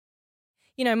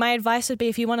my advice would be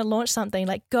if you want to launch something,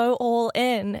 like go all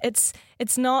in. It's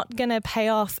not going to pay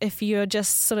off if you're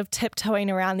just sort of tiptoeing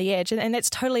around the edge. And that's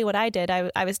totally what I did.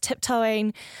 I was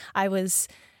tiptoeing. I was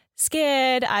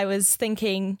scared. I was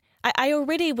thinking, I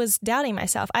already was doubting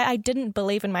myself. I didn't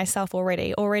believe in myself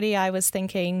already. Already I was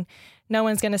thinking, no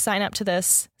one's going to sign up to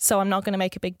this, so I'm not going to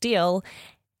make a big deal.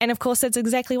 And of course, that's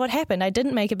exactly what happened. I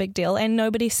didn't make a big deal and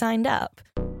nobody signed up.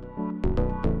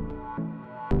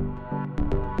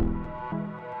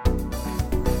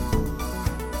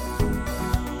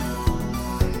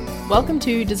 Welcome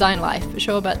to Design Life, a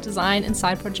show about design and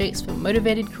side projects for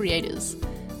motivated creators.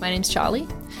 My name's Charlie.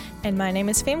 And my name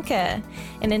is Femke.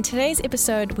 And in today's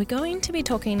episode, we're going to be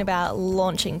talking about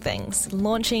launching things,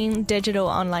 launching digital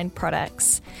online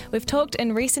products. We've talked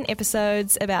in recent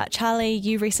episodes about Charlie,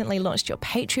 you recently launched your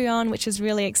Patreon, which is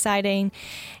really exciting.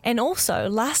 And also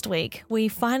last week, we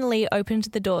finally opened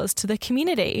the doors to the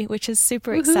community, which is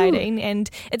super exciting.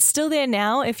 And it's still there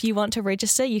now. If you want to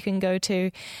register, you can go to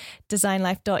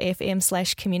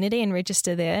designlife.fm/community and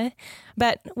register there.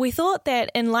 But we thought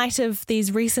that in light of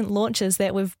these recent launches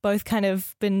that we've both kind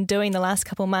of been doing the last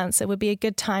couple months, it would be a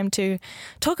good time to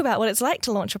talk about what it's like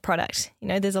to launch a product.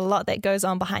 There's a lot that goes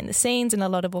on behind the scenes and a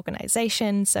lot of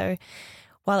organization. So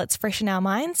while it's fresh in our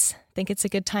minds, I think it's a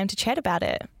good time to chat about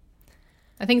it.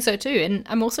 I think so too. And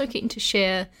I'm also keen to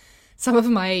share some of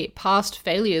my past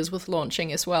failures with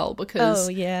launching as well, because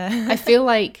I feel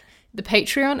like the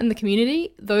Patreon and the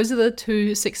community, those are the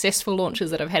two successful launches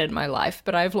that I've had in my life,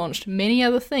 but I've launched many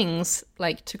other things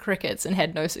like to crickets and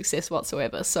had no success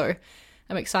whatsoever. So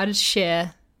I'm excited to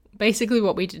share basically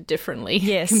what we did differently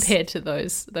compared to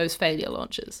those failure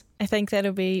launches. I think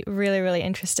that'll be really, really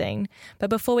interesting. But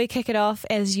before we kick it off,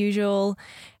 as usual,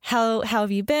 how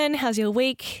have you been? How's your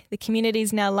week? The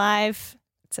community's now live.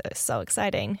 It's so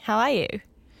exciting. How are you?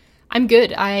 I'm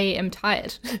good. I am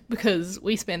tired because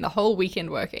we spent the whole weekend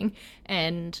working,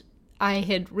 and I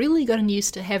had really gotten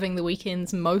used to having the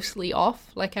weekends mostly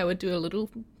off. Like I would do a little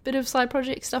bit of side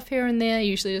project stuff here and there,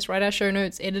 usually just write our show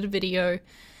notes, edit a video.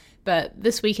 But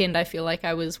this weekend I feel like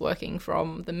I was working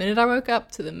from the minute I woke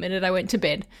up to the minute I went to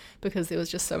bed because there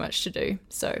was just so much to do.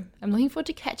 So I'm looking forward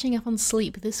to catching up on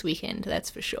sleep this weekend,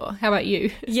 that's for sure. How about you?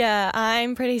 Yeah,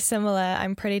 I'm pretty similar.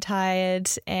 I'm pretty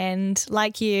tired, and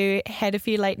like you, had a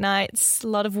few late nights, a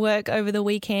lot of work over the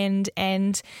weekend,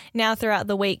 and now throughout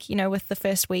the week, with the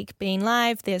first week being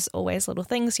live, there's always little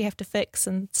things you have to fix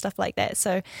and stuff like that.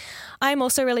 So I'm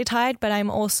also really tired, but I'm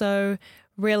also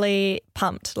really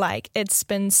pumped. Like, it's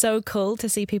been so cool to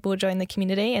see people join the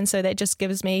community, and so that just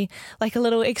gives me like a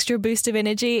little extra boost of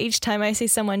energy each time I see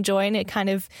someone join. It kind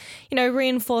of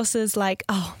reinforces like,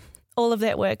 oh, all of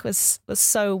that work was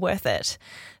so worth it.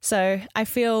 So I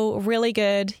feel really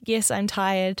good. Yes, I'm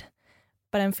tired,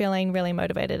 but I'm feeling really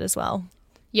motivated as well.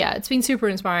 Yeah, it's been super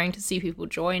inspiring to see people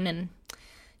join, and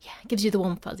yeah, it gives you the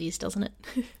warm fuzzies, doesn't it?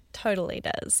 Totally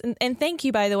does. And thank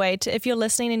you, by the way, if you're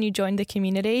listening and you joined the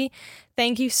community,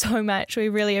 thank you so much. We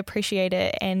really appreciate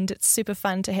it, and it's super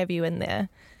fun to have you in there.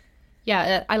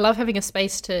 Yeah, I love having a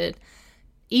space to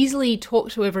easily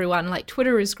talk to everyone. Like,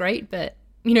 Twitter is great, but,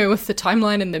 with the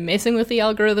timeline and the messing with the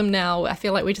algorithm now, I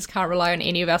feel like we just can't rely on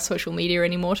any of our social media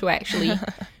anymore to actually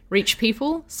reach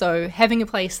people. So having a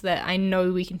place that I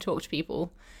know we can talk to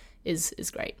people is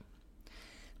great.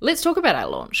 Let's talk about our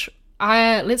launch.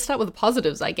 Let's start with the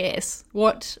positives, I guess.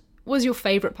 What was your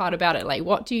favorite part about it? Like,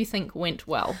 what do you think went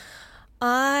well?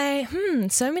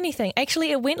 So many things.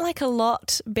 Actually, it went like a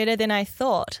lot better than I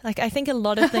thought. Like, I think a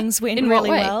lot of things went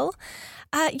really well.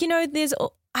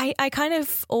 I kind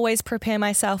of always prepare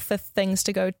myself for things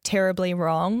to go terribly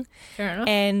wrong. Fair enough.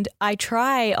 And I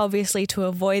try, obviously, to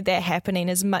avoid that happening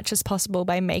as much as possible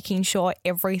by making sure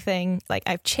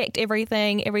I've checked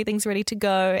everything, everything's ready to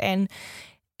go. And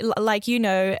like,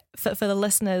 for the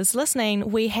listeners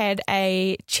listening, we had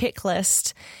a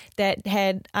checklist that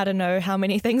had, I don't know how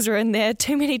many things were in there,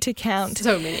 too many to count.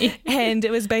 So many. And it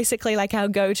was basically like our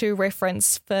go-to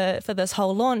reference for this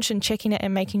whole launch, and checking it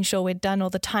and making sure we'd done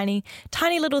all the tiny,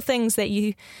 tiny little things that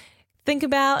you think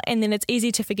about, and then it's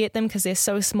easy to forget them because they're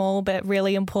so small but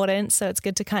really important. So it's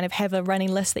good to kind of have a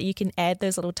running list that you can add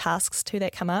those little tasks to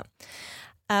that come up.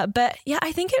 But yeah,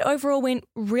 I think it overall went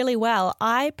really well.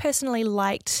 I personally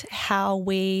liked how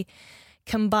we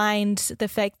combined the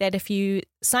fact that if you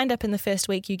signed up in the first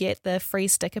week, you get the free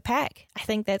sticker pack. I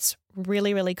think that's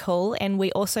really, really cool. And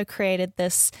we also created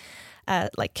this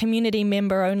community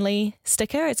member only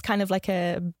sticker. It's kind of like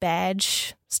a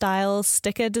badge style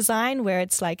sticker design where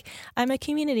it's like, I'm a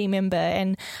community member.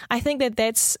 And I think that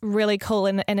that's really cool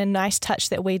and a nice touch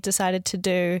that we decided to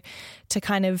do to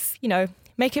kind of,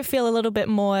 make it feel a little bit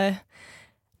more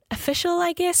official,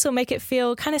 I guess, or make it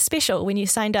feel kind of special when you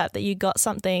signed up that you got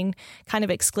something kind of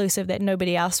exclusive that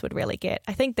nobody else would really get.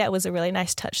 I think that was a really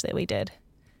nice touch that we did.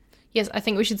 Yes, I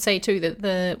think we should say too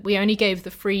that we only gave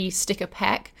the free sticker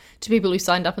pack to people who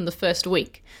signed up in the first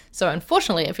week. So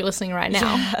unfortunately, if you're listening right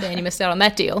now, then you missed out on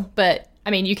that deal. But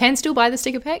I mean, you can still buy the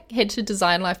sticker pack. Head to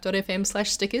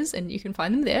designlife.fm/stickers and you can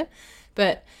find them there.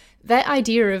 But that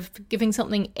idea of giving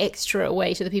something extra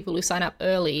away to the people who sign up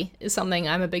early is something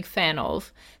I'm a big fan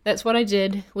of. That's what I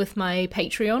did with my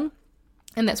Patreon.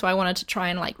 And that's why I wanted to try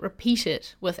and repeat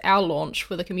it with our launch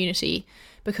for the community,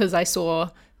 because I saw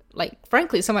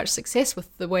frankly, so much success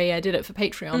with the way I did it for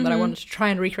Patreon that I wanted to try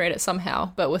and recreate it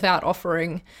somehow, but without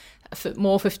offering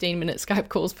more 15-minute Skype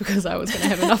calls because I was going to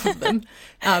have enough of them.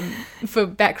 For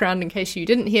background, in case you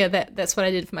didn't hear that's what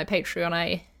I did for my Patreon.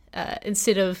 I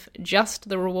instead of just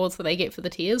the rewards that they get for the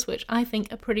tiers, which I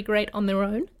think are pretty great on their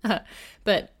own,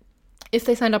 but if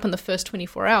they signed up in the first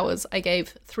 24 hours, I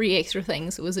gave 3 extra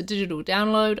things. It was a digital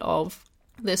download of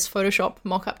this Photoshop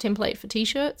mock-up template for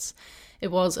t-shirts. It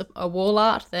was a wall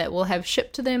art that will have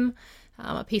shipped to them,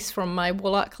 a piece from my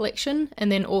wall art collection,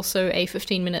 and then also a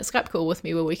 15-minute Skype call with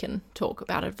me where we can talk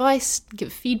about advice,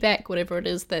 give feedback, whatever it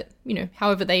is that,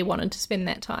 however they wanted to spend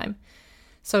that time.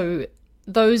 So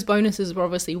those bonuses were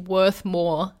obviously worth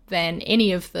more than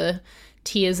any of the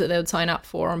tiers that they would sign up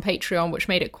for on Patreon, which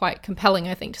made it quite compelling,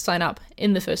 I think, to sign up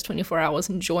in the first 24 hours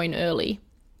and join early.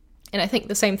 And I think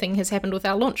the same thing has happened with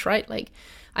our launch, right?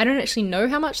 I don't actually know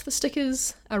how much the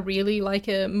stickers are really a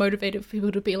motivator for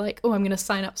people to be like, oh, I'm going to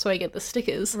sign up so I get the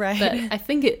stickers. Right. But I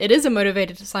think it is a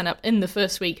motivator to sign up in the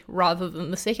first week rather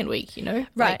than the second week,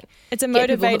 Right. It's a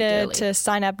motivator to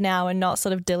sign up now and not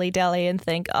sort of dilly-dally and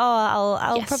think, oh,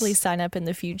 I'll probably sign up in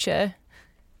the future.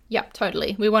 Yeah,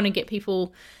 totally. We want to get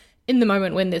people in the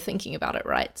moment when they're thinking about it,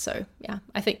 right? So yeah,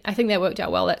 I think that worked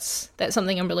out well. That's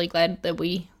something I'm really glad that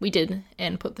we did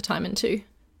and put the time into.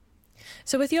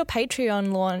 So with your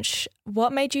Patreon launch,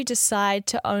 what made you decide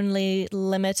to only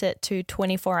limit it to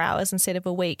 24 hours instead of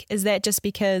a week? Is that just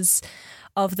because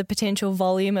of the potential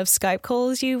volume of Skype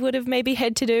calls you would have maybe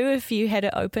had to do if you had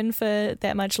it open for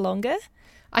that much longer?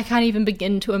 I can't even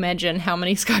begin to imagine how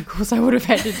many Skype calls I would have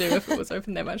had to do if it was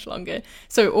open that much longer.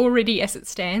 So already as it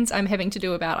stands, I'm having to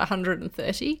do about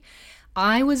 130.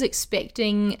 I was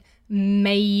expecting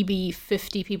maybe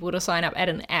 50 people to sign up at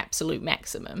an absolute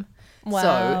maximum. Wow,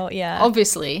 so, yeah.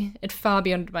 Obviously, it's far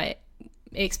beyond my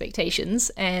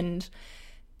expectations. And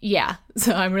yeah,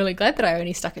 so I'm really glad that I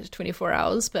only stuck it to 24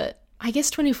 hours. But I guess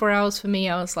 24 hours for me,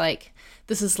 I was like,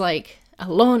 this is like a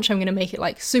launch. I'm going to make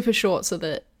it super short so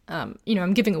that,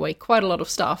 I'm giving away quite a lot of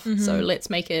stuff. Mm-hmm. So let's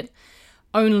make it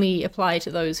only apply to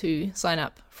those who sign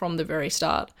up from the very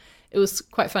start. It was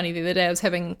quite funny the other day. I was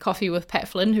having coffee with Pat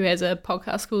Flynn, who has a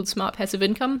podcast called Smart Passive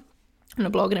Income, and a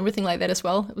blog and everything like that as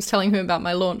well. I was telling him about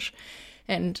my launch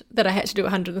and that I had to do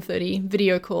 130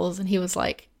 video calls. And he was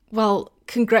like, well,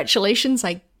 congratulations,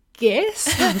 I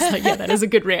guess. I was like, yeah, that is a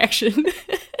good reaction.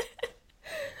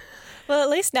 Well, at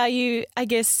least now you, I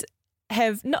guess,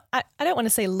 have not, I don't want to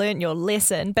say learned your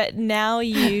lesson, but now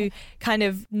you kind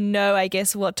of know, I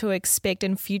guess, what to expect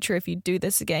in future if you do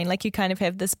this again. You kind of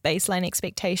have this baseline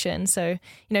expectation. So,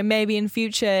 maybe in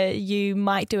future you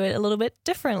might do it a little bit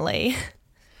differently.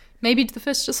 Maybe the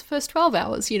first 12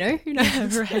 hours, who knows?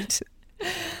 Yeah, right.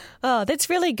 Oh, that's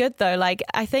really good though.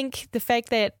 I think the fact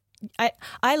that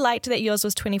I liked that yours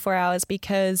was 24 hours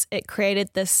because it created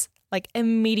this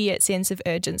immediate sense of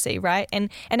urgency, right?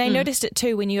 And I noticed it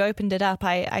too when you opened it up.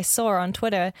 I saw on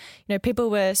Twitter,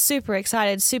 people were super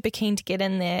excited, super keen to get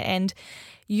in there, and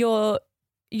your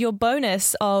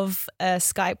bonus of a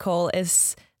Skype call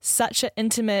is such an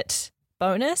intimate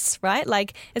bonus,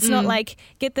 right? It's not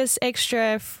get this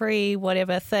extra free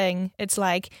whatever thing. It's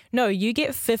no, you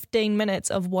get 15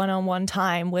 minutes of one-on-one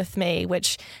time with me,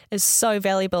 which is so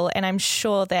valuable. And I'm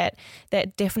sure that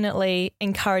definitely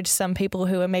encouraged some people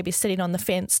who are maybe sitting on the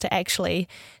fence to actually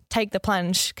take the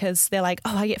plunge because they're like,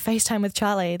 oh, I get FaceTime with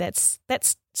Charlie. That's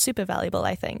super valuable,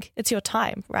 I think. It's your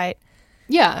time, right?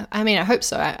 Yeah, I mean, I hope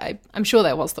so. I'm sure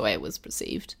that was the way it was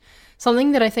perceived.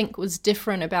 Something that I think was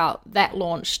different about that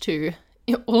launch to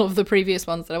all of the previous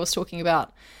ones that I was talking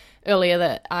about earlier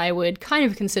that I would kind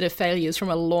of consider failures from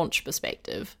a launch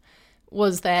perspective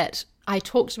was that I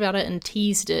talked about it and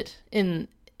teased it in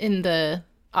the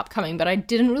upcoming, but I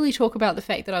didn't really talk about the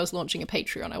fact that I was launching a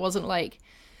Patreon. I wasn't like,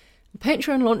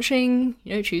 Patreon launching,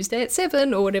 Tuesday at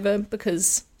 7 or whatever,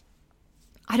 because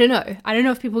I don't know. I don't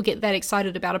know if people get that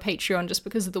excited about a Patreon just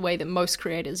because of the way that most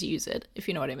creators use it, if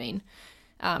you know what I mean.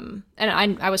 And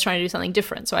I was trying to do something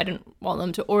different, so I didn't want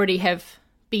them to already have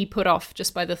be put off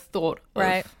just by the thought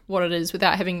of what it is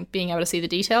without being able to see the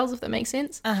details, if that makes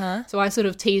sense. So I sort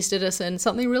of teased it as in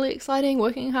something really exciting,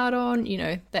 working hard on,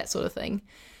 that sort of thing.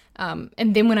 And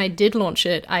then when I did launch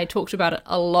it, I talked about it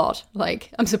a lot. Like,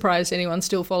 I'm surprised anyone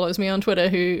still follows me on Twitter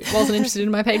who wasn't interested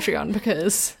in my Patreon,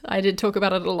 because I did talk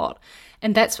about it a lot.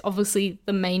 And that's obviously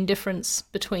the main difference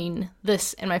between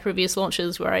this and my previous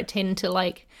launches, where I tend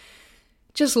to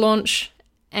just launch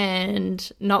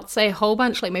and not say a whole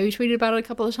bunch, like maybe tweeted about it a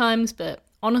couple of times, but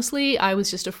honestly, I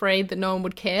was just afraid that no one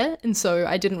would care, and so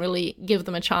I didn't really give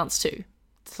them a chance to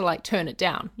turn it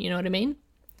down, you know what I mean?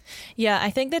 Yeah,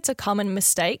 I think that's a common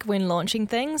mistake when launching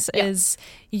things is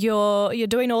you're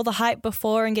doing all the hype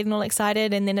before and getting all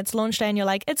excited, and then it's launch day and you're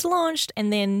like, it's launched,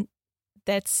 and then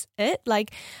that's it.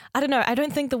 Like, I don't know, I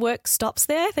don't think the work stops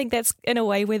there. I think that's in a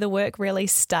way where the work really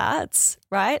starts,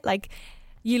 right? Like,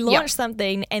 you launch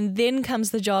something and then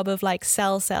comes the job of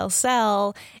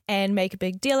sell and make a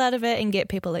big deal out of it and get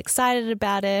people excited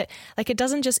about it. Like, it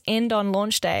doesn't just end on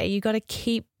launch day. You got to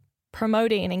keep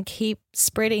promoting and keep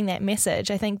spreading that message.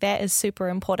 I think that is super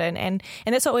important, and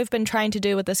that's what we've been trying to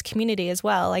do with this community as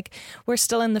well. Like, we're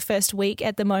still in the first week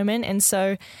at the moment, and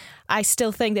so I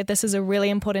still think that this is a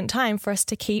really important time for us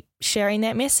to keep sharing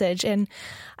that message. And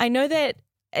I know that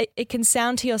it can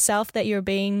sound to yourself that you're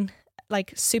being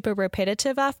super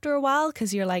repetitive after a while,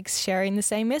 because you're sharing the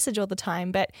same message all the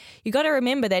time. But you got to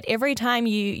remember that every time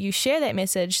you share that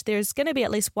message, there's going to be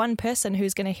at least one person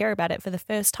who's going to hear about it for the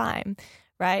first time,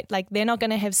 right? Like, they're not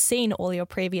going to have seen all your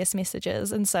previous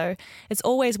messages. And so it's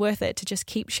always worth it to just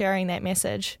keep sharing that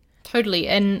message. Totally.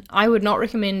 And I would not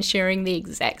recommend sharing the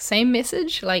exact same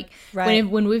message.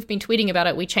 When we've been tweeting about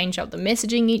it, we change up the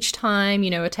messaging each time,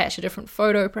 attach a different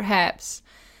photo perhaps.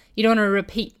 You don't want to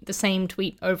repeat the same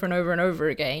tweet over and over and over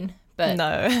again. But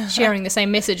sharing the same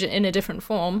message in a different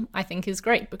form, I think, is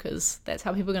great, because that's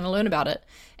how people are going to learn about it.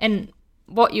 And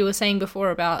what you were saying before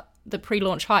about the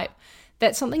pre-launch hype,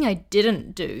 that's something I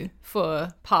didn't do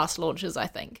for past launches, I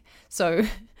think. So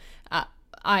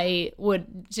I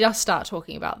would just start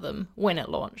talking about them when it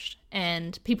launched,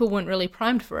 and people weren't really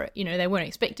primed for it. They weren't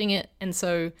expecting it, and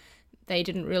so they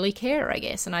didn't really care, I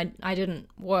guess, and I didn't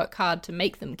work hard to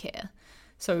make them care.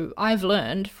 So I've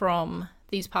learned from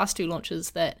these past two launches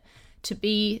that to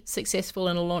be successful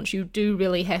in a launch, you do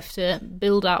really have to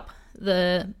build up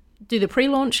do the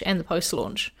pre-launch and the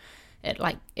post-launch.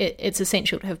 It's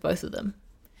essential to have both of them.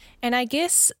 And I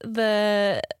guess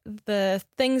the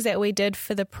things that we did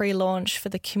for the pre-launch for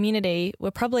the community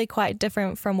were probably quite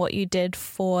different from what you did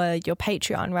for your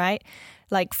Patreon, right?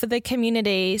 Like, for the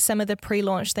community, some of the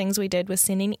pre-launch things we did was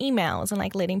sending emails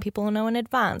and letting people know in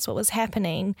advance what was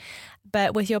happening.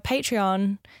 But with your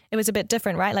Patreon, it was a bit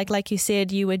different, right? Like you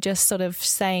said, you were just sort of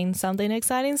saying something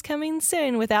exciting is coming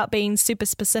soon without being super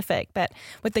specific. But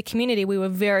with the community, we were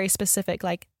very specific,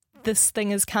 like, this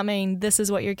thing is coming, this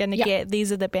is what you're going to get,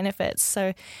 these are the benefits.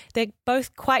 So they're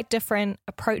both quite different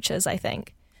approaches, I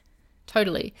think.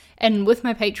 Totally. And with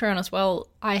my Patreon as well,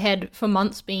 I had for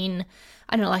months been,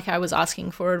 I was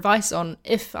asking for advice on,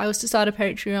 if I was to start a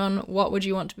Patreon, what would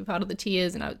you want to be part of the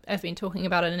tiers? And I've been talking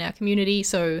about it in our community.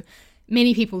 So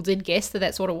many people did guess that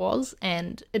that's what it was,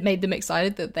 and it made them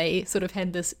excited that they sort of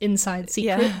had this inside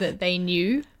secret that they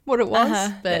knew what it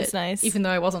was. But that's nice. Even though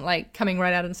I wasn't coming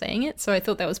right out and saying it. So I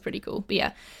thought that was pretty cool. But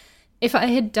yeah, if I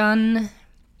had done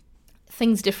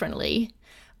things differently,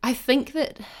 I think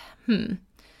that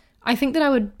I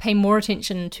would pay more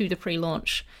attention to the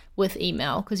pre-launch with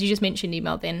email, because you just mentioned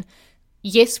email then.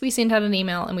 Yes, we sent out an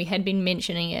email and we had been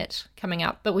mentioning it coming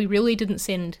up, but we really didn't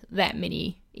send that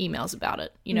many emails about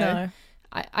it. No.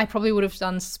 I probably would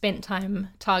have spent time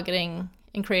targeting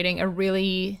and creating a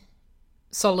really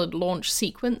solid launch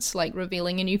sequence, like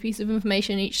revealing a new piece of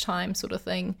information each time sort of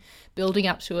thing, building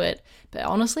up to it. But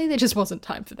honestly, there just wasn't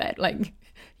time for that.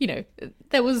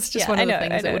 That was just one of the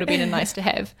things that would have been nice to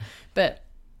have. But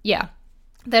yeah,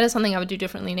 that is something I would do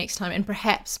differently next time, and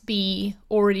perhaps be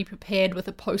already prepared with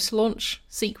a post-launch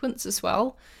sequence as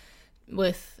well,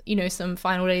 with, some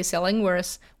final day selling,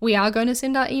 whereas we are going to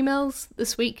send out emails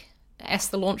this week as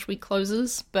the launch week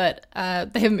closes, but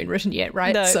they haven't been written yet,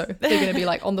 right? No. So they're going to be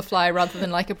on the fly rather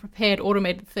than a prepared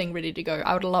automated thing ready to go.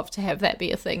 I would love to have that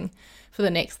be a thing for the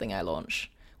next thing I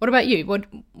launch. What about you? What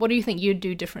do you think you'd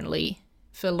do differently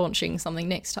for launching something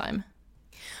next time?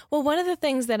 Well, one of the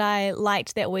things that I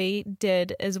liked that we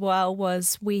did as well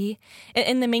was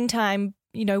in the meantime,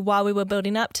 while we were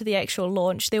building up to the actual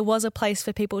launch, there was a place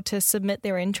for people to submit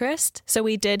their interest. So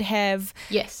we did have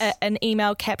an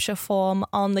email capture form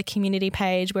on the community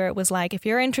page where it was like, if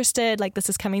you're interested, like this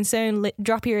is coming soon,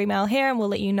 drop your email here and we'll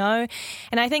let you know.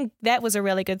 And I think that was a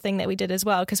really good thing that we did as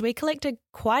well, because we collected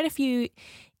quite a few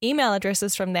email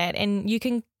addresses from that, and you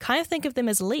can kind of think of them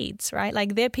as leads, right?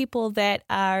 Like they're people that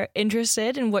are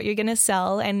interested in what you're going to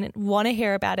sell and want to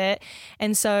hear about it.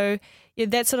 And so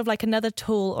that's sort of like another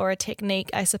tool or a technique,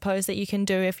 I suppose, that you can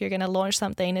do if you're going to launch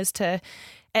something, is to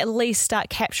at least start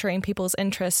capturing people's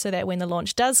interest so that when the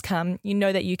launch does come, you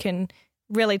know that you can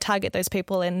really target those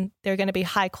people and they're going to be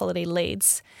high quality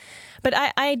leads. But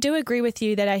I do agree with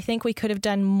you that I think we could have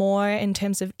done more in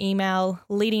terms of email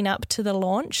leading up to the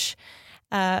launch.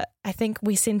 I think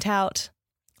we sent out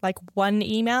like one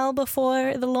email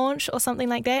before the launch or something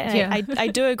like that. And I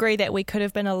do agree that we could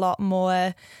have been a lot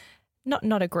more,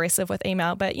 not aggressive with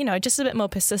email, but, just a bit more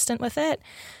persistent with it.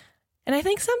 And I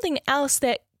think something else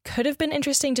that could have been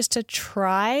interesting just to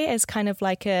try as kind of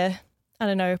like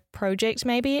project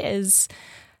maybe, is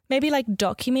maybe like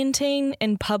documenting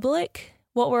in public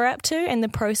what we're up to and the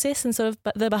process and sort of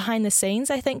the behind the scenes.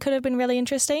 I think could have been really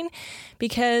interesting,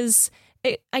 because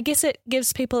I guess it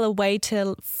gives people a way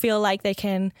to feel like they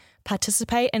can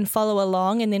participate and follow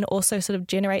along, and then also sort of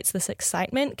generates this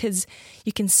excitement because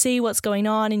you can see what's going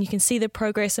on and you can see the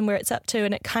progress and where it's up to,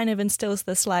 and it kind of instills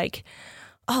this like,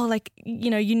 oh, like,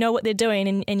 you know what they're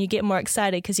doing, and you get more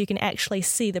excited because you can actually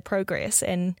see the progress.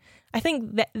 And I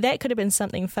think that could have been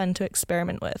something fun to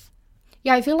experiment with.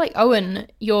 Yeah, I feel like Owen,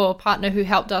 your partner who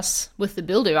helped us with the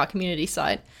build of our community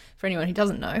site, for anyone who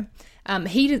doesn't know,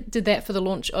 he did that for the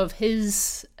launch of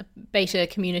his beta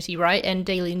community, right, and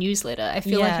daily newsletter. I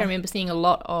feel like I remember seeing a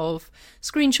lot of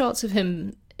screenshots of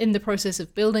him in the process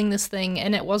of building this thing,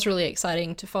 and it was really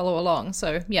exciting to follow along.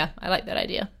 So yeah, I like that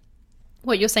idea.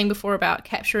 What you're saying before about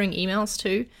capturing emails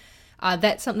too,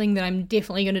 that's something that I'm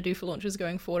definitely going to do for launches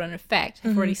going forward. And in fact,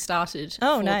 I've already started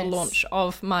the launch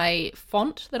of my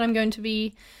font that I'm going to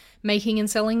be making and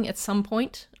selling at some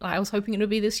point. I was hoping it would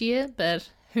be this year, but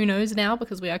who knows now,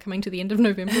 because we are coming to the end of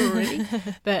November already.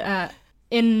 But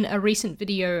in a recent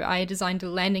video, I designed a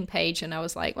landing page, and I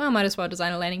was like, well, I might as well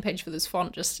design a landing page for this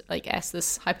font, just like as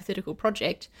this hypothetical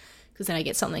project, because then I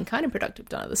get something kind of productive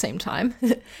done at the same time.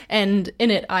 And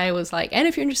in it, I was like, and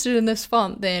if you're interested in this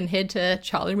font, then head to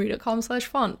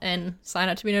charliemarie.com/font and sign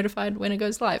up to be notified when it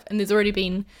goes live. And there's already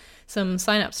been some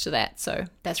signups to that, so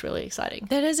that's really exciting.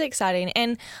 That is exciting,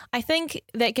 and I think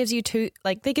that gives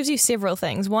you several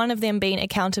things. One of them being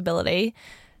accountability.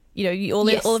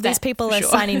 All of these people are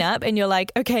signing up, and you're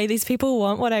like, okay, these people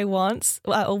want what I want,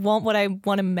 or want what I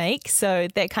want to make. So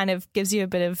that kind of gives you a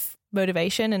bit of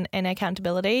motivation and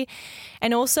accountability,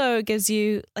 and also gives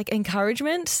you like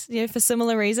encouragement, for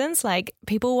similar reasons. Like,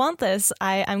 people want this,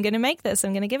 I'm going to make this,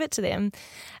 I'm going to give it to them,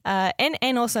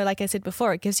 and also, like I said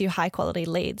before, it gives you high quality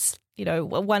leads.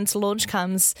 Once launch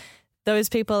comes, those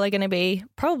people are going to be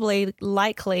probably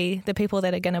likely the people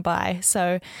that are going to buy.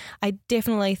 So I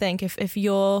definitely think if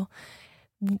you're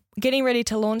getting ready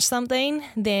to launch something,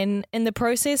 then in the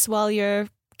process, while you're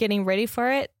getting ready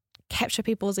for it, capture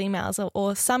people's emails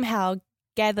or somehow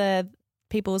gather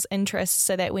people's interests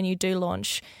so that when you do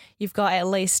launch, you've got at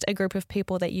least a group of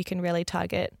people that you can really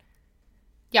target.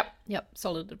 Yep,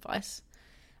 solid advice.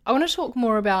 I want to talk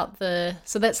more about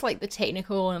so that's like the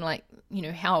technical and like,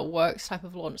 how it works type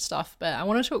of launch stuff, but I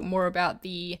want to talk more about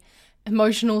the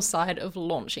emotional side of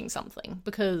launching something,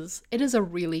 because it is a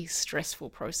really stressful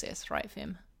process, right,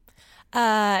 Fem?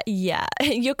 Yeah,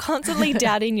 you're constantly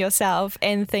doubting yourself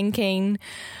and thinking,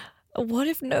 what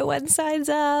if no one signs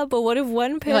up, or what if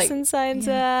one person signs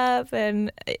up?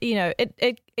 And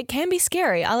it can be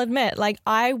scary, I'll admit. Like,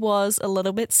 I was a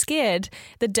little bit scared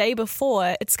the day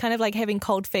before. It's kind of like having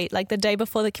cold feet. Like, the day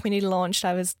before the community launched,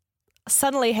 I was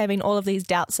suddenly having all of these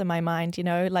doubts in my mind,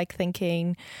 like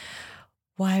thinking,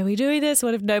 why are we doing this?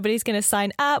 What if nobody's going to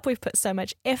sign up? We've put so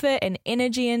much effort and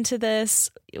energy into this.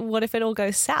 What if it all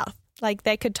goes south? Like,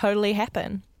 that could totally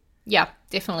happen. Yeah,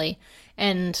 definitely.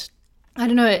 And I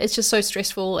don't know, it's just so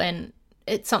stressful, and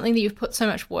it's something that you've put so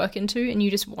much work into, and you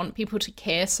just want people to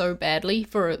care so badly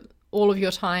for all of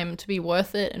your time to be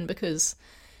worth it. And because,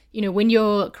 when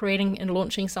you're creating and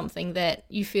launching something that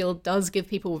you feel does give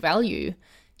people value,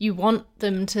 you want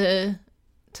them to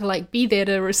like be there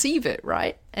to receive it,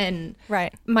 right? And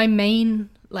my main,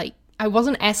 I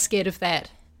wasn't as scared of that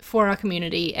for our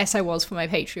community as I was for my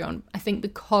Patreon. I think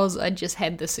because I just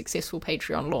had this successful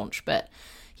Patreon launch. But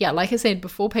yeah, like I said,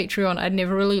 before Patreon, I'd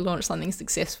never really launched something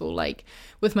successful. Like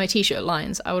with my t-shirt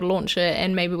lines, I would launch it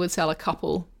and maybe would sell a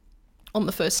couple on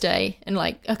the first day, and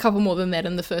like a couple more than that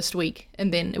in the first week,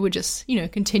 and then it would just, you know,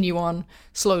 continue on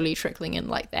slowly trickling in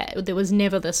like that. There was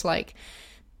never this like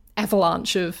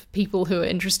avalanche of people who are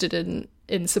interested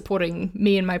in supporting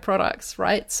me and my products,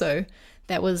 right? So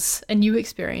that was a new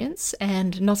experience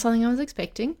and not something I was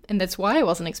expecting, and that's why I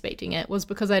wasn't expecting it, was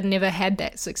because I'd never had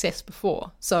that success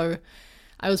before. So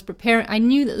I was preparing. I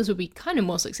knew that this would be kind of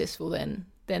more successful than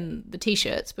the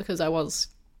t-shirts, because I was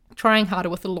trying harder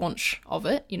with the launch of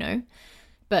it, you know,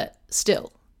 but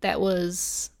still, that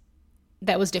was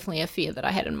definitely a fear that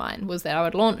I had in mind, was that I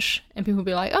would launch and people would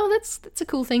be like, oh, that's a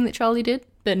cool thing that Charlie did,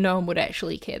 but no one would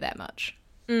actually care that much.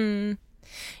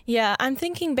 Yeah, I'm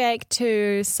thinking back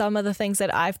to some of the things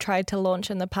that I've tried to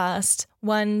launch in the past.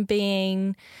 One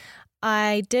being,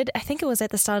 I think it was at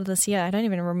the start of this year. I don't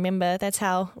even remember. That's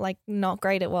how like not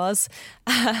great it was.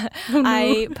 Oh, no.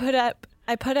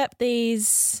 I put up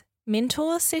these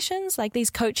mentor sessions, like these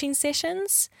coaching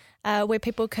sessions, where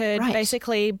people could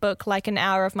basically book like an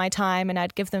hour of my time, and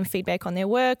I'd give them feedback on their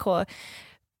work, or,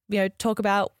 you know, talk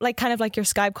about like kind of like your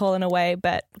Skype call in a way,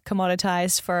 but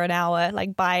commoditized for an hour,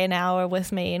 like buy an hour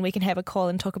with me and we can have a call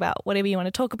and talk about whatever you want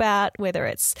to talk about, whether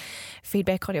it's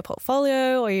feedback on your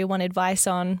portfolio or you want advice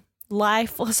on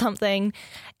life or something.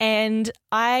 And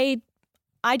I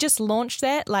just launched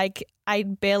that. Like, I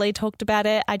barely talked about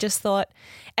it. I just thought,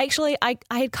 actually, I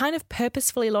had kind of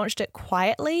purposefully launched it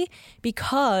quietly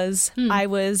because I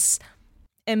was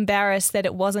embarrassed that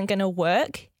it wasn't going to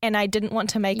work, and I didn't want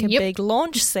to make a big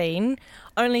launch scene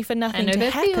only for nothing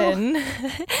to happen.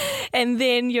 And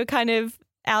then you're kind of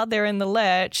out there in the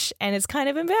lurch and it's kind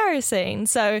of embarrassing.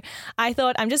 So I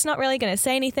thought, I'm just not really going to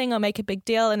say anything or make a big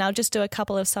deal, and I'll just do a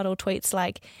couple of subtle tweets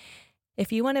like,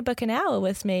 if you want to book an hour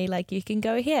with me, like, you can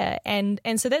go here. And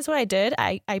so that's what I did.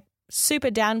 I super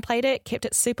downplayed it, kept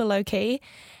it super low key.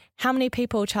 How many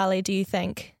people, Charlie, do you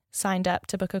think signed up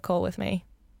to book a call with me?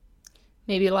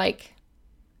 Maybe like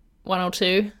 1 or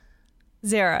 2.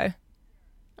 0.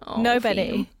 Oh,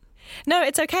 nobody. Phew. No,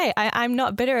 it's okay. I'm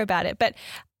not bitter about it, but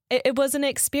it was an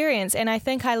experience, and I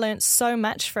think I learned so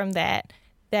much from that.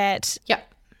 Yeah.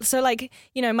 So, like,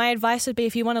 you know, my advice would be,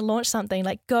 if you want to launch something,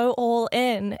 like, go all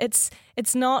in. It's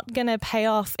not going to pay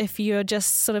off if you're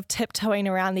just sort of tiptoeing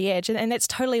around the edge. And that's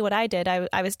totally what I did.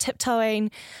 I was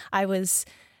tiptoeing. I was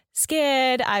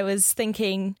scared. I was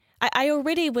thinking, I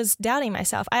already was doubting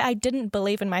myself. I didn't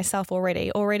believe in myself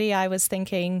already. Already I was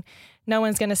thinking, no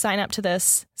one's going to sign up to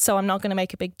this, so I'm not going to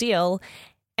make a big deal.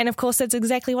 And of course, that's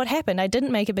exactly what happened. I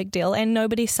didn't make a big deal and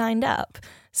nobody signed up.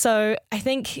 So I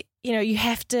think, you know, you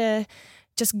have to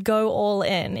just go all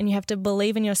in, and you have to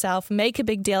believe in yourself, make a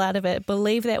big deal out of it,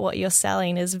 believe that what you're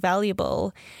selling is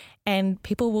valuable, and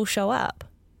people will show up.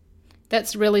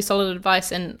 That's really solid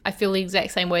advice, and I feel the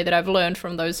exact same way that I've learned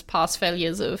from those past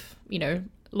failures of, you know,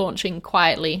 launching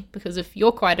quietly, because if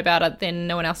you're quiet about it, then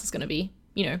no one else is going to be,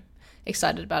 you know,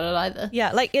 excited about it either.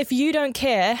 Yeah, like, if you don't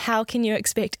care, how can you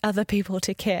expect other people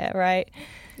to care, right?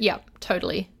 Yeah,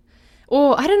 totally.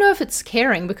 Or I don't know if it's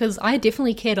caring, because I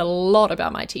definitely cared a lot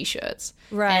about my t-shirts.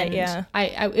 Right, and yeah.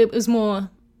 It was more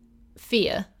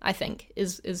fear, I think,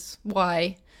 is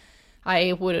why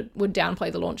I would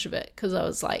downplay the launch of it, because I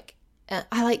was like,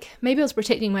 maybe I was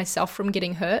protecting myself from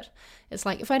getting hurt. It's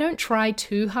like, if I don't try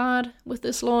too hard with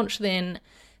this launch, then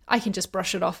I can just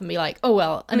brush it off and be like, oh,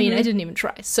 well, I mean, I didn't even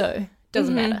try, so it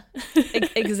doesn't matter.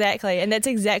 Exactly. And that's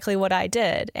exactly what I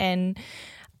did. And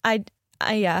I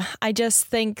just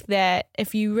think that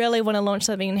if you really want to launch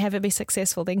something and have it be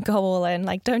successful, then go all in.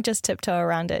 Like, don't just tiptoe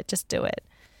around it, just do it.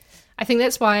 I think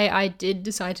that's why I did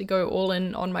decide to go all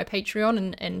in on my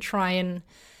Patreon and try and,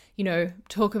 you know,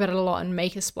 talk about it a lot and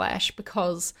make a splash,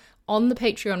 because on the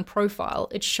Patreon profile,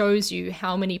 it shows you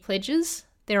how many pledges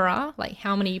there are, like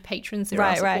how many patrons there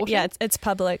are supporting. Right. Yeah, it's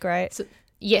public, right? So,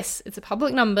 yes, it's a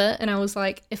public number. And I was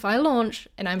like, if I launch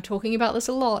and I'm talking about this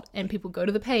a lot and people go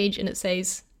to the page and it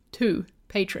says 2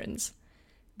 patrons,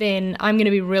 then I'm going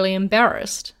to be really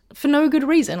embarrassed for no good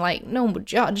reason. Like, no one would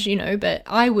judge, you know, but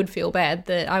I would feel bad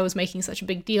that I was making such a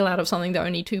big deal out of something that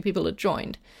only 2 people had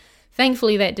joined.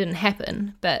 Thankfully, that didn't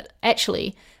happen, but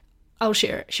actually, I'll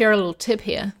share a little tip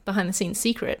here, behind the scenes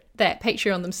secret, that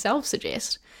Patreon themselves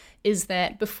suggest, is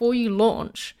that before you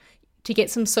launch, to get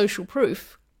some social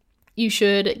proof, you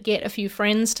should get a few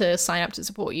friends to sign up to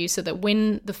support you, so that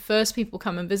when the first people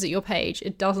come and visit your page,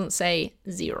 it doesn't say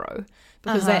 0,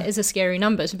 because that is a scary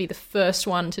number to be the first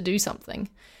one to do something.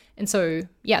 And so,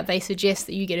 yeah, they suggest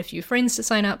that you get a few friends to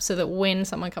sign up, so that when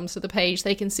someone comes to the page,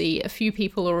 they can see a few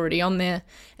people already on there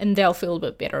and they'll feel a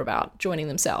bit better about joining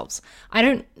themselves. I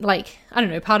don't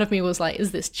know, part of me was like,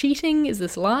 is this cheating? Is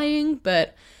this lying?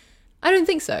 But I don't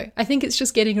think so. I think it's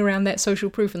just getting around that social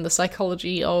proof and the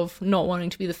psychology of not wanting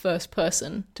to be the first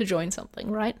person to join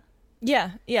something, right?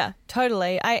 Yeah,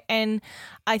 totally. I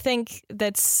think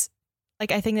that's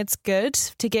good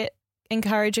to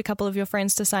encourage a couple of your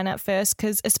friends to sign up first,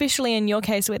 because especially in your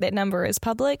case where that number is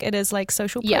public, it is like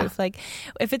social proof. Yeah. Like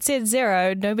if it said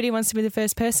 0, nobody wants to be the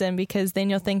first person, because then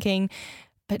you're thinking,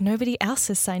 but nobody else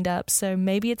has signed up, so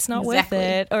maybe it's not worth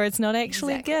it, or it's not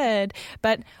actually good.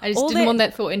 But I just didn't want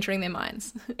that thought entering their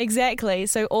minds. Exactly.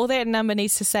 So all that number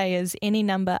needs to say is any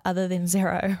number other than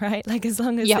 0, right? Like as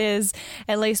long as there's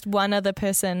at least one other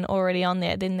person already on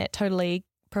there, then that totally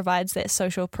provides that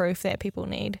social proof that people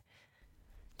need.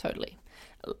 Totally.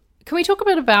 Can we talk a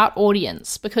bit about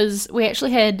audience? Because we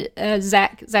actually had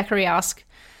Zachary ask,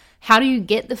 how do you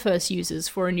get the first users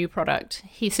for a new product?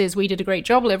 He says, we did a great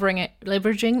job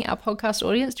leveraging our podcast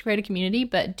audience to create a community,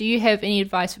 but do you have any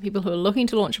advice for people who are looking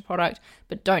to launch a product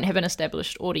but don't have an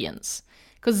established audience?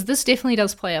 Because this definitely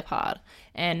does play a part.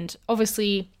 And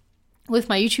obviously, with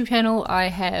my YouTube channel, I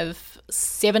have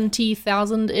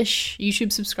 70,000-ish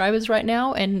YouTube subscribers right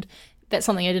now, and that's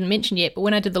something I didn't mention yet, but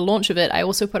when I did the launch of it, I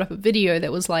also put up a video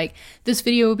that was like, this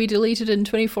video will be deleted in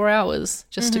 24 hours,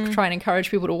 just to try and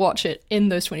encourage people to watch it in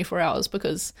those 24 hours,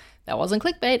 because that wasn't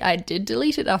clickbait. I did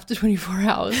delete it after 24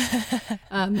 hours.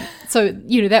 So,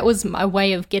 that was my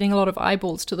way of getting a lot of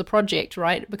eyeballs to the project,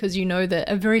 right? Because that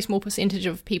a very small percentage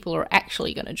of people are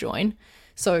actually going to join.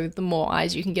 So the more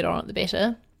eyes you can get on it, the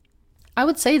better. I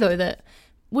would say, though, that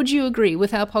would you agree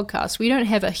with our podcast? We don't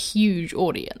have a huge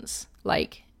audience.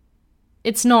 Like,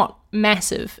 it's not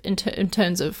massive in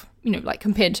terms of,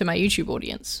 compared to my YouTube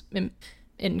audience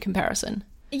in comparison.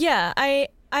 Yeah, I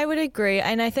would agree.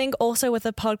 And I think also with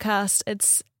a podcast,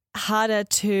 it's harder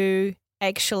to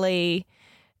actually,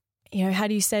 how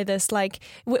do you say this? Like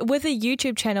with a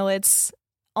YouTube channel, it's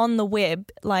on the web,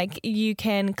 like you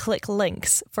can click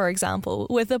links, for example.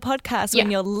 With a podcast, when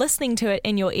you're listening to it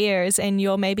in your ears and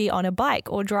you're maybe on a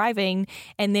bike or driving,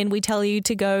 and then we tell you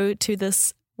to go to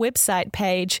this website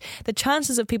page, the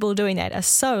chances of people doing that are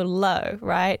so low,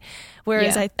 right?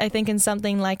 Whereas I think in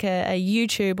something like a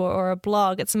YouTube or a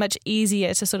blog, it's much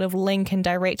easier to sort of link and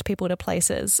direct people to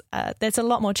places. That's a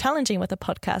lot more challenging with a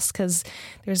podcast because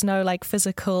there's no like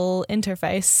physical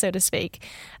interface, so to speak.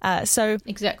 So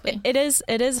exactly, it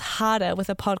is harder with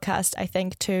a podcast, I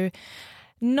think, to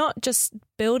not just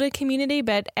build a community,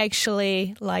 but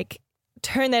actually like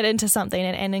turn that into something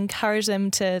and encourage them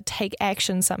to take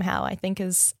action somehow, I think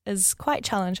is quite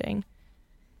challenging.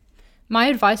 My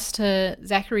advice to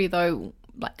Zachary, though,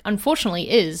 like unfortunately,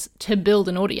 is to build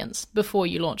an audience before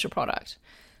you launch a product.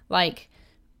 Like,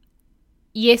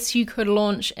 yes, you could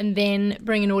launch and then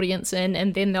bring an audience in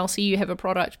and then they'll see you have a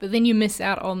product, but then you miss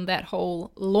out on that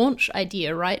whole launch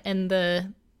idea, right? And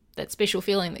that special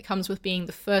feeling that comes with being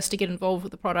the first to get involved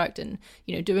with the product and,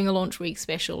 doing a launch week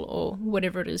special or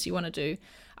whatever it is you want to do.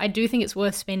 I do think it's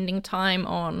worth spending time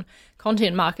on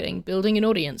content marketing, building an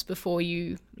audience before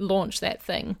you launch that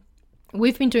thing.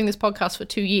 We've been doing this podcast for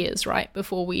 2 years, right,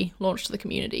 before we launched the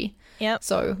community. Yep.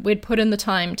 So we'd put in the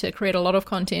time to create a lot of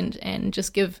content and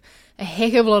just give a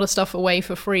heck of a lot of stuff away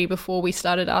for free before we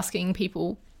started asking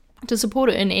people to support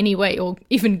it in any way or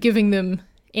even giving them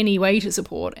any way to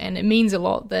support. And it means a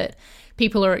lot that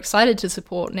people are excited to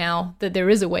support now that there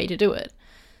is a way to do it.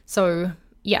 So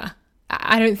yeah,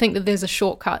 I don't think that there's a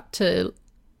shortcut to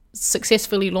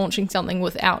successfully launching something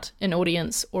without an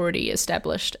audience already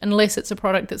established, unless it's a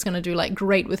product that's going to do like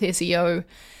great with SEO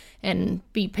and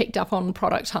be picked up on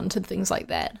Product Hunt and things like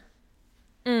that.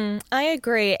 I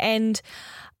agree. And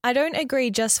I don't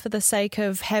agree just for the sake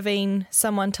of having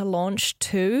someone to launch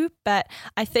to, but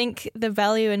I think the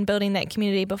value in building that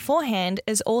community beforehand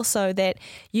is also that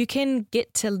you can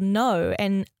get to know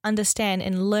and understand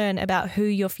and learn about who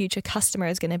your future customer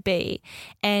is going to be.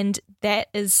 And that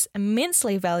is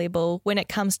immensely valuable when it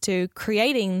comes to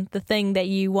creating the thing that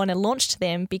you want to launch to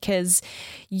them, because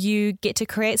you get to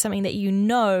create something that you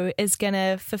know is going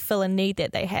to fulfill a need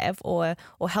that they have or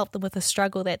help them with a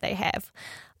struggle that they have.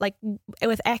 Like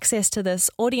with access to this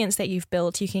audience that you've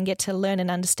built, you can get to learn and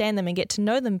understand them and get to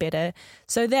know them better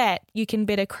so that you can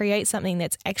better create something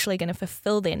that's actually going to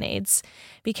fulfill their needs.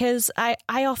 Because I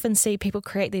often see people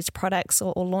create these products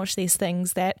or launch these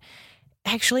things that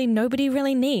actually nobody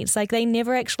really needs. Like they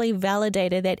never actually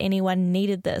validated that anyone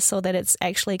needed this or that it's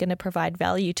actually going to provide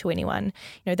value to anyone.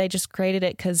 They just created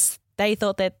it because they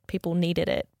thought that people needed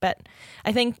it. But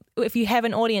I think if you have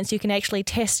an audience, you can actually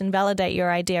test and validate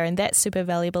your idea, and that's super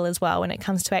valuable as well when it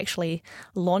comes to actually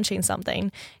launching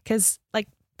something. Because like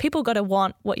people got to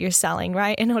want what you're selling,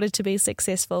 right, in order to be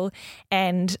successful.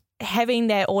 And having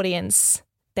that audience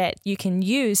that you can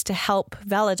use to help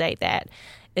validate that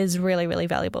is really, really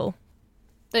valuable.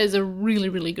 That is a really,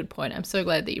 really good point. I'm so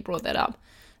glad that you brought that up.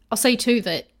 I'll say too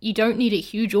that you don't need a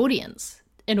huge audience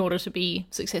in order to be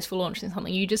successful launching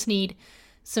something. You just need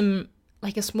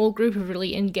a small group of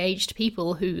really engaged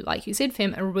people who, like you said,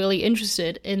 Fem, are really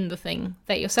interested in the thing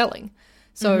that you're selling.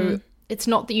 So it's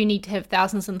not that you need to have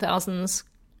thousands and thousands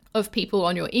of people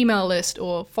on your email list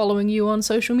or following you on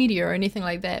social media or anything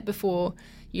like that before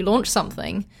you launch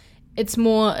something. It's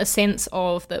more a sense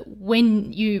of that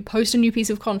when you post a new piece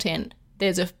of content,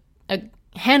 there's a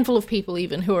handful of people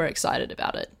even who are excited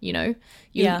about it,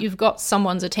 You've got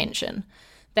someone's attention.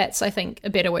 That's, I think, a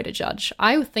better way to judge.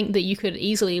 I would think that you could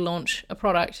easily launch a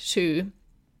product to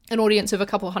an audience of a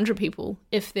couple hundred people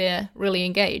if they're really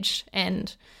engaged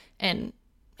and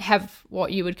have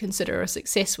what you would consider a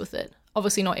success with it.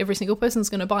 Obviously, not every single person's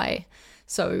going to buy.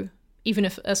 So even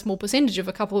if a small percentage of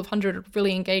a couple of hundred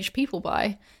really engaged people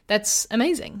buy, that's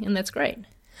amazing and that's great.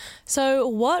 So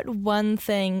what one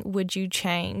thing would you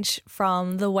change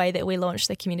from the way that we launched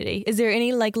the community? Is there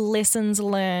any lessons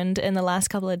learned in the last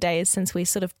couple of days since we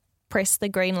sort of pressed the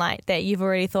green light that you've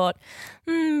already thought,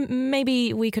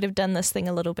 maybe we could have done this thing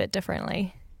a little bit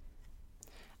differently?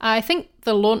 I think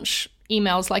the launch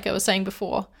emails, like I was saying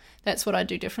before, that's what I'd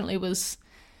do differently, was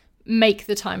make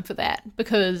the time for that.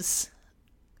 Because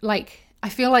I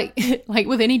feel like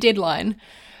with any deadline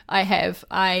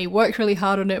I work really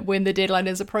hard on it when the deadline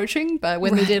is approaching, but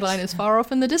when the deadline is far off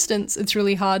in the distance, it's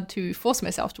really hard to force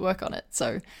myself to work on it.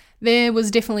 So there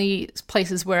was definitely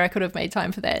places where I could have made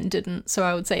time for that and didn't. So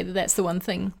I would say that that's the one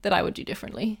thing that I would do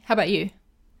differently. How about you?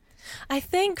 I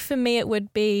think for me it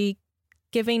would be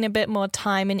giving a bit more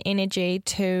time and energy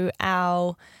to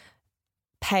our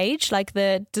page, like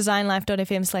the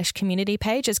designlife.fm/community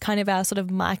page is kind of our sort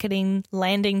of marketing,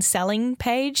 landing, selling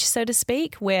page, so to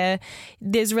speak, where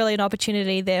there's really an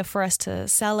opportunity there for us to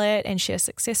sell it and share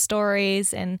success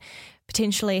stories and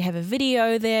potentially have a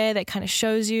video there that kind of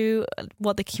shows you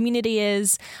what the community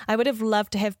is. I would have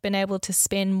loved to have been able to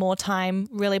spend more time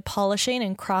really polishing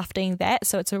and crafting that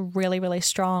so it's a really, really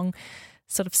strong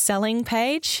sort of selling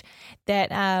page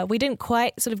that we didn't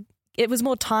quite it was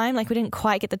more time, we didn't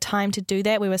quite get the time to do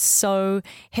that. We were so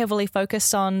heavily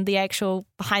focused on the actual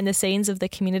behind the scenes of the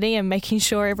community and making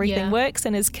sure everything works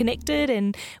and is connected.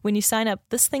 And when you sign up,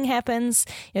 this thing happens.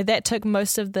 That took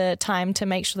most of the time to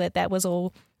make sure that that was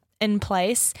all in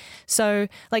place. So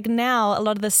now a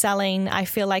lot of the selling I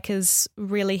feel like is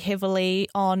really heavily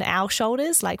on our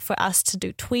shoulders, for us to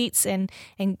do tweets and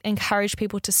encourage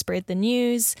people to spread the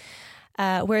news.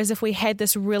 Whereas if we had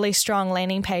this really strong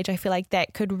landing page, I feel like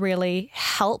that could really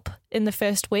help in the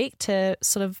first week to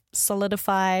sort of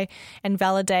solidify and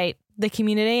validate the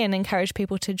community and encourage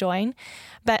people to join.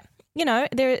 But,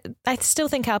 I still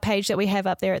think our page that we have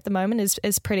up there at the moment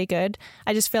is pretty good.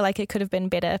 I just feel like it could have been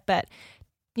better. But,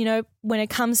 when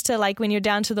it comes to when you're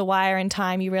down to the wire in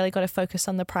time, you really got to focus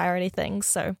on the priority things.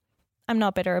 So I'm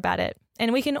not bitter about it.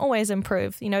 And we can always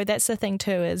improve. That's the thing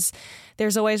too, is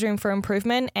there's always room for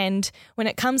improvement. And when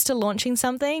it comes to launching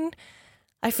something,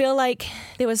 I feel like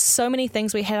there was so many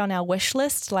things we had on our wish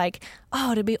list,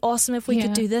 it'd be awesome if we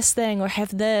could do this thing or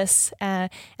have this. And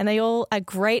they all are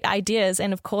great ideas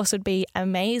and of course would be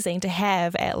amazing to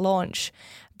have at launch.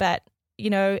 But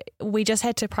we just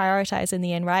had to prioritize in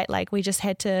the end, right? We just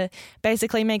had to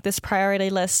basically make this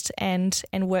priority list and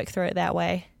work through it that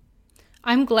way.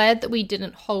 I'm glad that we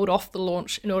didn't hold off the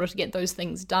launch in order to get those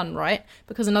things done, right?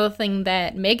 Because another thing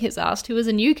that Meg has asked, who is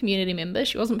a new community member,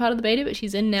 she wasn't part of the beta, but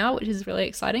she's in now, which is really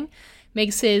exciting.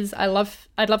 Meg says, I'd love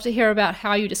to hear about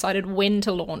how you decided when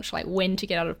to launch, when to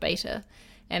get out of beta.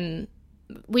 And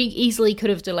we easily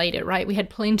could have delayed it, right? We had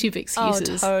plenty of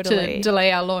excuses to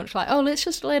delay our launch. Let's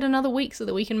just delay it another week so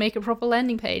that we can make a proper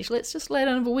landing page. Let's just delay it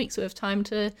another week so we have time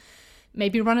to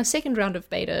maybe run a second round of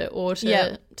beta or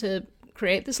to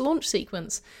create this launch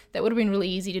sequence. That would have been really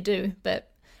easy to do.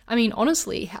 But I mean,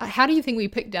 honestly, how do you think we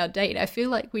picked our date? I feel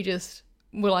like we just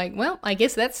were well, I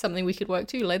guess that's something we could work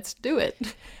to. Let's do it.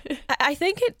 I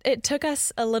think it took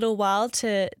us a little while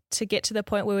to get to the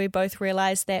point where we both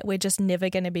realized that we're just never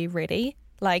going to be ready.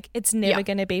 It's never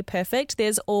going to be perfect.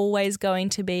 There's always going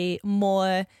to be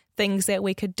more things that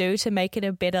we could do to make it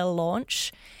a better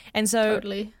launch. And so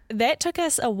that took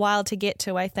us a while to get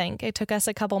to, I think. It took us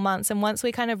a couple months. And once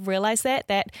we kind of realized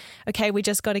that, okay, we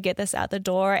just got to get this out the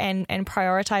door and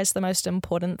prioritize the most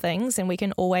important things. And we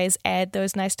can always add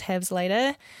those nice to-haves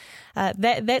later.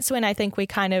 That's when I think we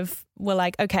kind of were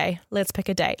okay, let's pick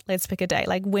a date.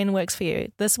 When works for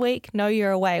you? This week? No,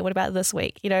 you're away. What about this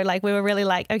week? We were really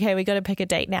okay, we got to pick a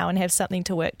date now and have something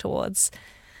to work towards.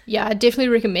 Yeah, I definitely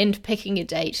recommend picking a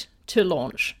date to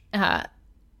launch.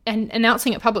 And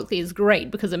announcing it publicly is great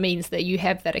because it means that you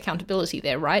have that accountability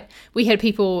there, right? We had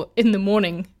people in the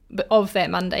morning of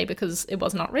that Monday because it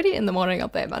was not ready in the morning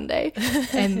of that Monday.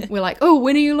 And we're like, oh,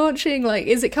 when are you launching? Like,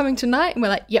 is it coming tonight? And we're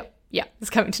like, yep, it's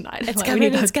coming tonight. It's like, coming, we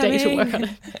need it's a day to coming. work on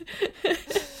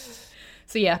it.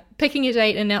 So yeah, picking a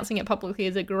date and announcing it publicly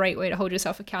is a great way to hold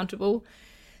yourself accountable.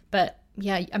 But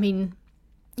yeah, I mean,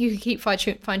 you can keep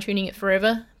fine-tuning it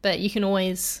forever, but you can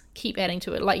always keep adding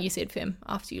to it, like you said, Fem,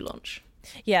 after you launch.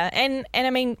 Yeah, and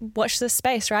I mean, watch this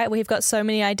space, right? We've got so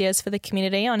many ideas for the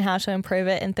community on how to improve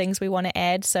it and things we want to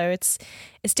add. So it's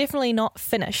definitely not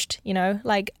finished, you know?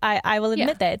 Like, I will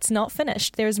admit that it's not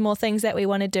finished. There's more things that we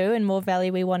want to do and more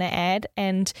value we want to add.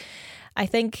 And I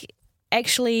think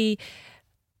actually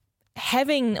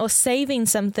having or saving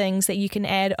some things that you can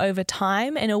add over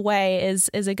time in a way is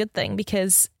a good thing,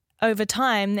 because over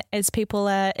time, as people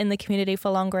are in the community for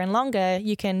longer and longer,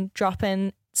 you can drop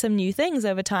in some new things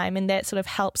over time, and that sort of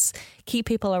helps keep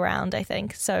people around, I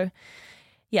think. So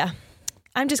yeah,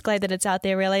 I'm just glad that it's out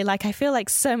there, really. Like, I feel like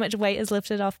so much weight is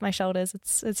lifted off my shoulders.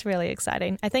 It's really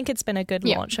exciting. I think it's been a good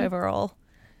launch overall.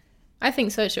 I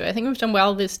think so too. I think we've done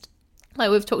well this, like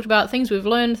we've talked about things we've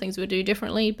learned, things we'll do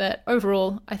differently, but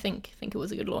overall I think it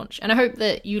was a good launch. And I hope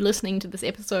that you listening to this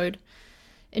episode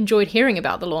enjoyed hearing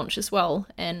about the launch as well.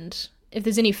 And if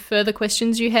there's any further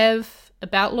questions you have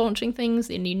about launching things,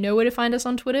 then you know where to find us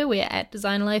on Twitter. We're at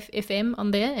DesignLifeFM on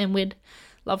there, and we'd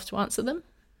love to answer them.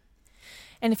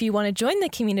 And if you want to join the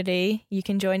community, you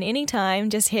can join anytime.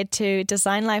 Just head to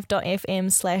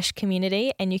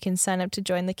designlife.fm/community and you can sign up to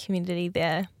join the community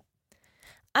there.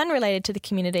 Unrelated to the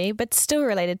community, but still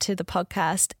related to the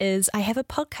podcast, is I have a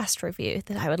podcast review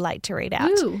that I would like to read out.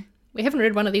 Ooh. We haven't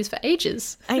read one of these for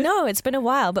ages. I know, it's been a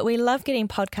while, but we love getting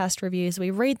podcast reviews.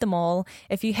 We read them all.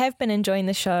 If you have been enjoying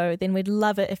the show, then we'd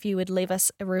love it if you would leave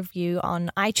us a review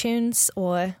on iTunes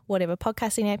or whatever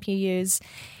podcasting app you use.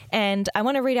 And I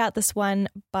want to read out this one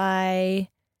by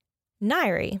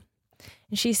Nairi.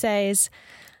 And she says,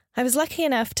 I was lucky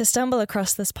enough to stumble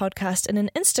across this podcast in an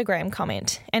Instagram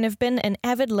comment and have been an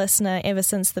avid listener ever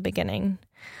since the beginning.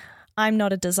 I'm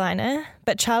not a designer,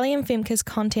 but Charlie and Femke's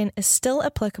content is still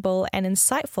applicable and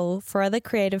insightful for other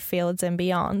creative fields and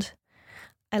beyond.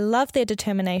 I love their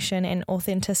determination and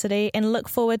authenticity and look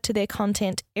forward to their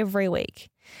content every week.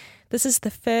 This is the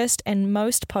first and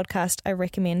most podcast I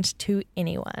recommend to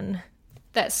anyone.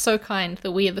 That's so kind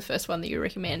that we are the first one that you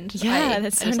recommend. Yeah,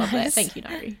 that's so nice. Love that. Thank you,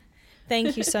 Nairi.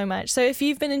 Thank you so much. So if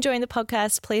you've been enjoying the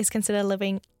podcast, please consider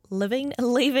leaving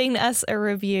us a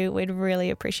review. We'd really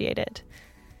appreciate it.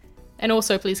 And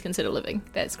also, please consider living.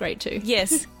 That's great too.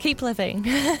 Yes, keep living.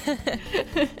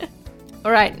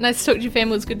 All right, nice to talk to you, Fam.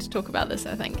 It was good to talk about this,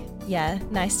 I think. Yeah,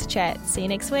 nice to chat. See you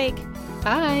next week.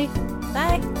 Bye.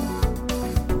 Bye.